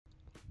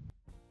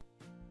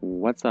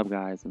What's up,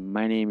 guys?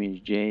 My name is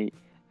Jay,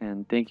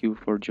 and thank you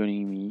for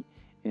joining me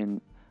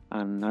in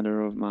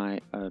another of my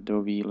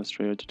Adobe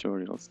Illustrator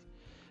tutorials.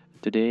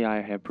 Today,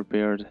 I have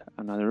prepared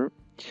another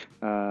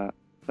a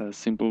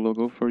simple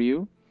logo for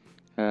you.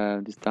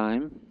 This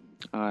time,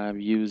 I've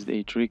used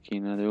a trick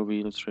in Adobe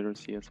Illustrator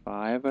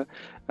CS5,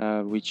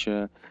 which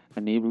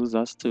enables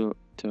us to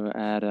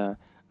add a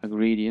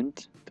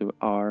gradient to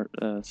our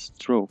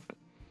stroke.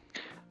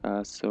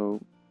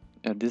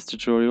 This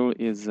tutorial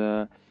is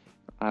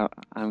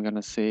I'm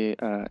gonna say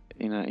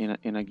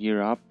in a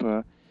gear up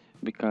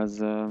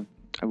because I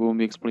won't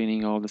be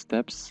explaining all the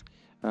steps.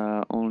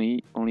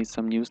 Only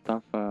some new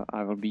stuff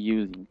I will be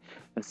using.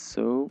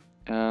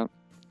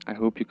 I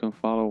hope you can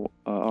follow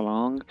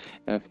along.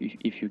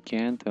 If you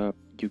can't,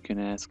 you can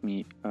ask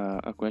me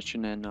a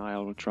question, and I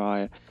will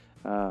try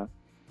to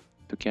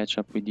catch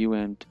up with you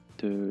and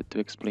to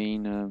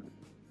explain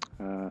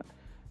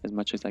as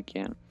much as I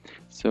can.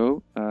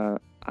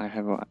 I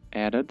have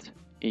added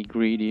a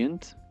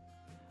gradient,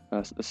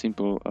 a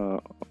simple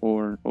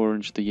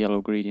orange to yellow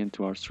gradient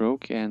to our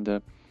stroke,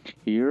 and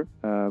here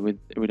with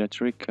a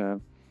trick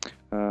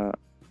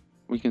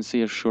we can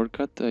see a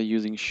shortcut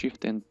using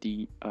shift and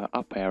the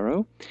up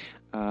arrow.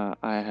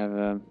 I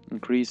have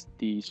increased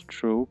the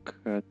stroke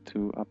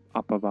to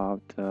up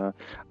about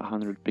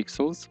 100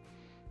 pixels,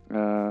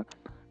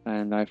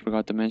 and I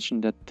forgot to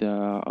mention that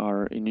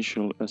our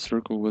initial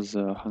circle was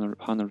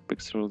 100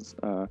 pixels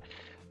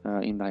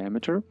in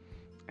diameter,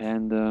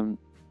 and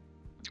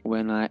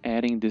when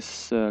adding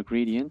this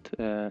gradient,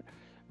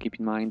 keep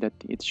in mind that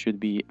it should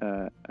be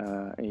a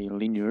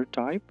linear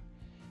type,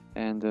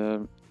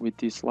 and with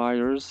these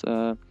sliders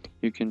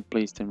you can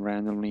place them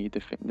randomly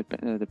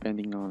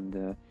depending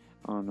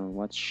on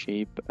what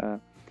shape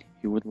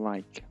you would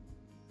like.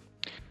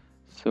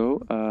 For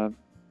the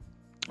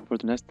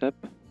next step,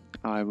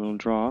 I will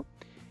draw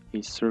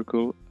a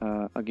circle,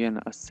 again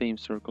a same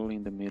circle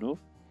in the middle,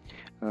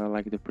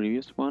 like the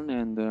previous one,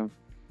 and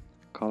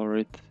color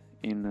it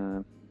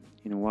in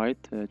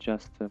white,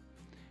 just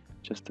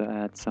to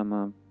add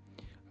some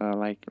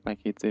like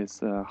it is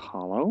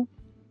hollow.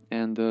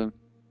 And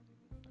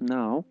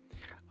now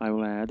I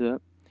will add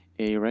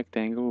a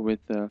rectangle with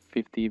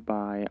 50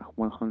 by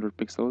 100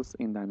 pixels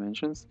in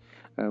dimensions,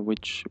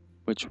 which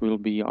will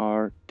be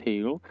our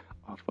tail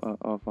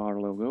of our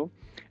logo.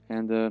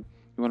 And you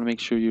want to make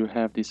sure you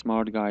have the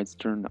smart guides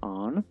turned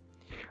on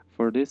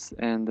for this,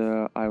 and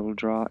I will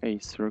draw a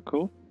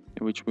circle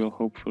which will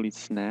hopefully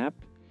snap.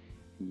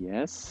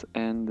 Yes,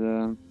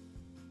 and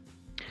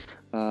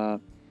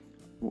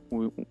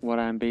what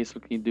I'm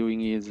basically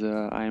doing is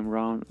I'm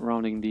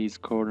rounding these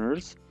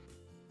corners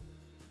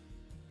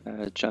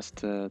just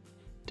to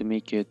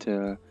make it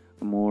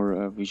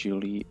more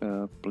visually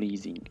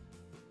pleasing.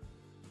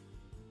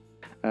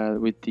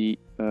 With the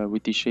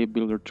shape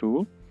builder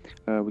tool,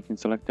 we can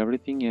select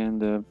everything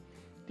and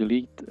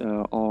delete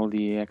all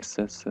the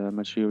excess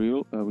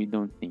material we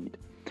don't need.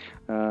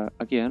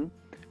 Again,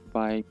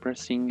 by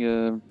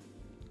pressing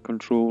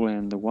Control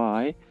and the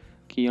Y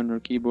key on your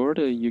keyboard,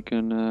 you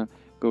can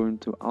go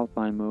into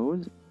outline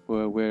mode,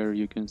 where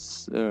you can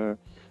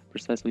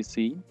precisely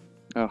see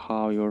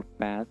how your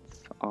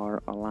paths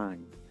are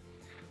aligned.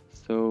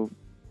 So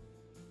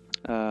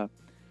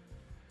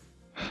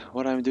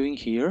what I'm doing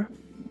here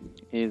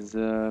is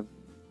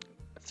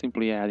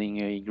simply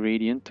adding a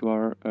gradient to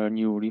our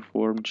new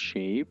reformed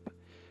shape,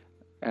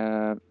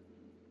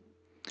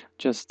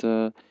 just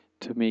to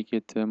make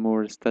it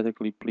more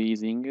aesthetically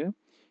pleasing.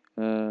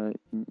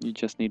 You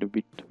just need a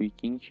bit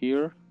tweaking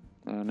here,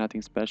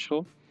 nothing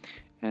special.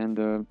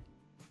 And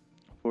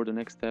for the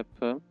next step,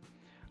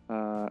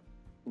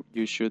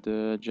 you should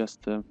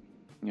just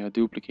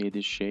duplicate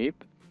this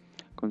shape.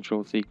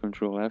 Control C,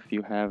 Control F.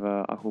 You have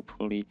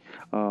hopefully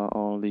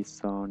all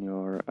this on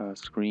your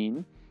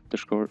screen,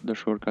 the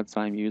shortcuts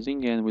I'm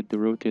using, and with the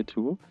rotate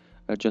tool,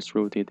 just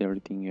rotate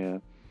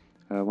everything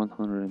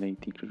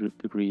 180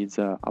 degrees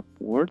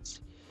upwards,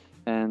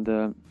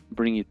 and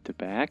bring it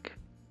back.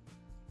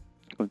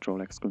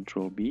 Control X,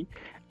 Control B,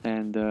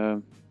 and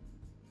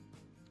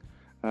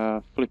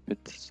flip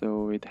it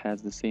so it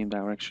has the same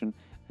direction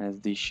as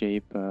the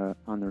shape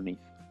underneath.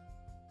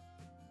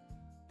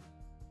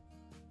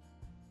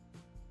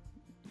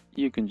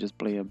 You can just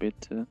play a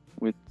bit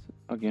with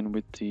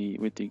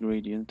the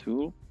gradient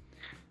tool,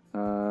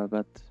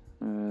 but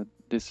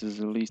this is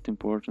the least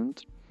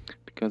important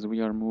because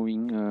we are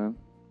moving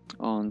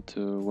on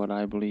to what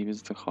I believe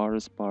is the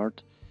hardest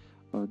part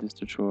of this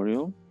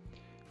tutorial.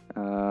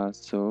 I'll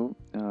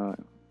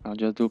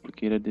just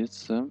duplicate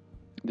this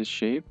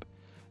shape,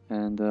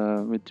 and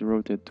with the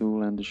rotate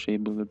tool and the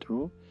shape builder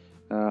tool,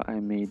 I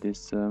made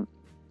this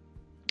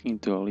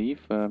into a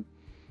leaf,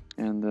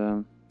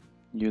 and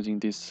using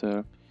this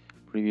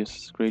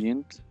previous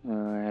gradient,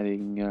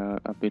 adding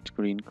a bit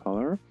green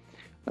color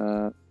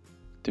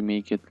to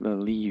make it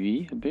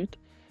leafy a bit,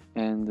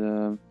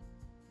 and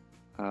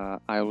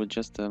I will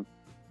just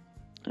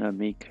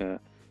make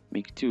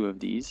two of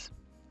these.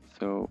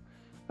 So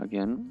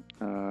again,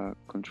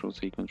 Control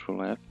C,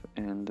 Control F,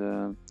 and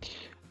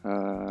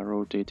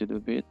rotate it a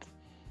bit,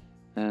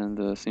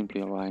 and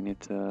simply align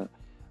it to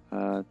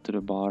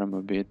the bottom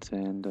a bit,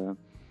 and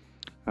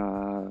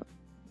uh,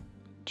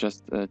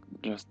 just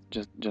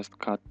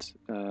cut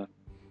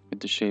with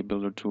the shape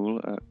builder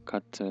tool,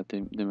 cut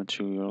the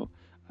material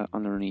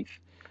underneath.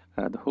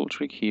 The whole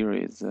trick here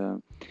is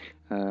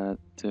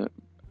to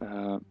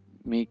uh,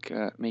 make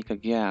a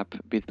gap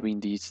between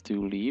these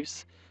two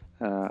leaves.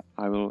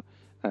 I will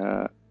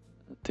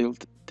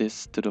tilt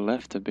this to the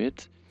left a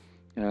bit,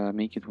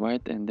 make it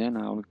white, and then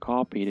I will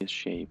copy this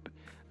shape.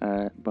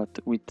 But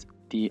with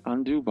the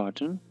undo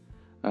button,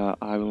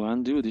 I will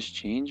undo this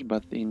change,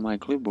 but in my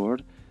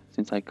clipboard,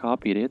 since I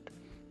copied it,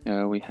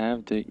 we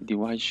have the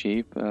white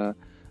shape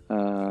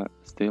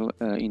still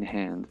in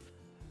hand,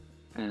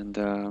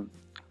 and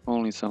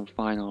only some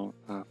final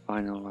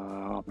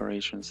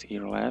operations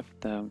here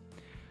left.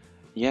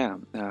 Yeah,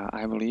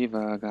 I believe,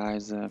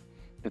 guys,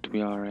 that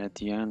we are at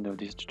the end of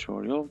this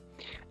tutorial.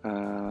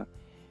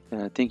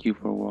 Thank you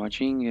for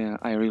watching.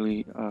 I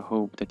really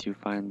hope that you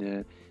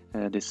find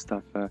this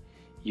stuff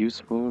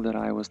useful that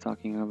I was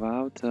talking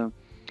about,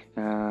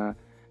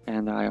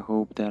 and I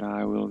hope that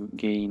I will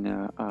gain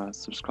a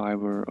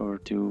subscriber or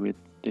two with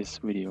this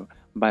video.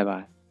 Bye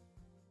bye.